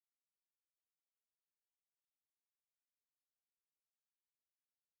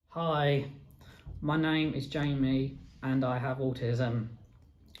Hi, my name is Jamie and I have autism.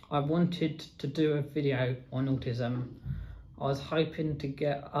 I wanted to do a video on autism. I was hoping to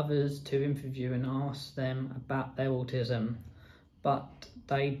get others to interview and ask them about their autism, but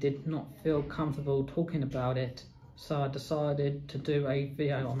they did not feel comfortable talking about it, so I decided to do a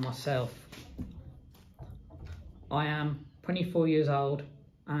video on myself. I am 24 years old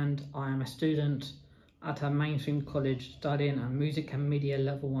and I am a student at a mainstream college studying a music and media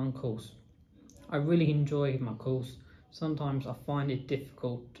level 1 course. I really enjoy my course. Sometimes I find it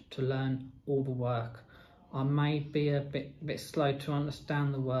difficult to learn all the work. I may be a bit slow to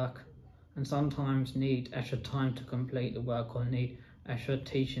understand the work and sometimes need extra time to complete the work or need extra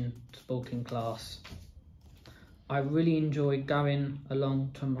teaching support in class. I really enjoy going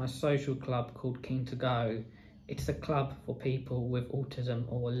along to my social club called Keen to Go. It's a club for people with autism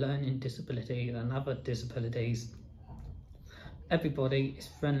or learning disabilities and other disabilities. Everybody is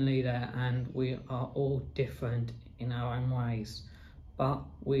friendly there and we are all different in our own ways, but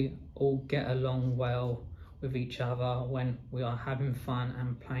we all get along well with each other when we are having fun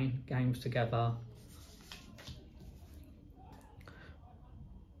and playing games together.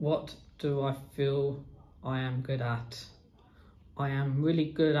 What do I feel I am good at? I am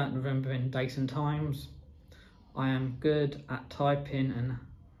really good at remembering dates and times. I am good at typing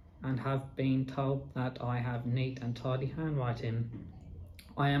and have been told that I have neat and tidy handwriting.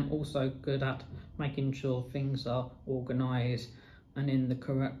 I am also good at making sure things are organised and in the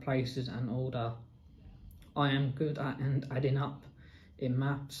correct places and order. I am good at adding up in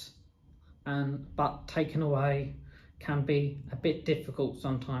maths, but taking away can be a bit difficult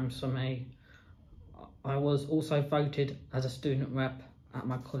sometimes for me. I was also voted as a student rep at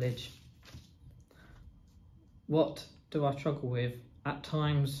my college. What do I struggle with? At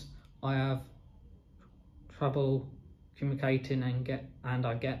times I have trouble communicating and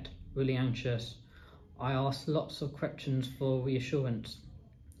I get really anxious. I ask lots of questions for reassurance.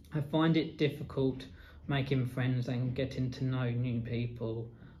 I find it difficult making friends and getting to know new people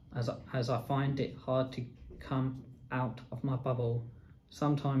as I find it hard to come out of my bubble.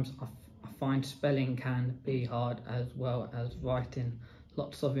 Sometimes I find spelling can be hard as well as writing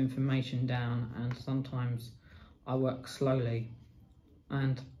lots of information down, and sometimes I work slowly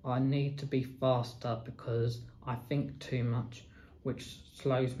and I need to be faster because I think too much, which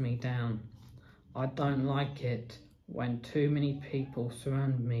slows me down. I don't like it when too many people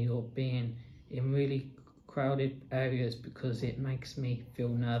surround me or being in really crowded areas because it makes me feel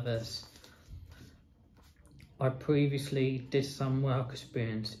nervous. I previously did some work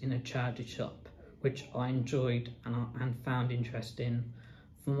experience in a charity shop, which I enjoyed and found interesting.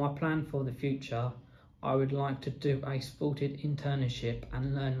 For my plan for the future, I would like to do a supported internship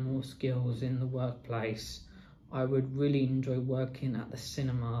and learn more skills in the workplace. I would really enjoy working at the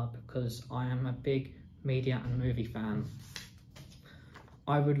cinema because I am a big media and movie fan.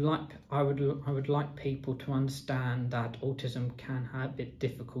 I would like people to understand that autism can have its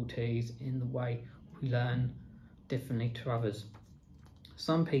difficulties in the way we learn differently to others.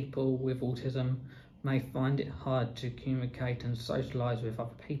 Some people with autism may find it hard to communicate and socialise with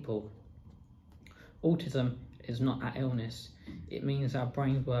other people. Autism is not an illness. It means our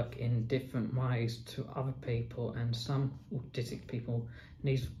brains work in different ways to other people, and some autistic people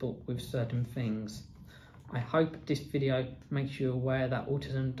need support with certain things. I hope this video makes you aware that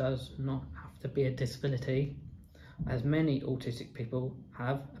autism does not have to be a disability, as many autistic people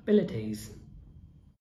have abilities.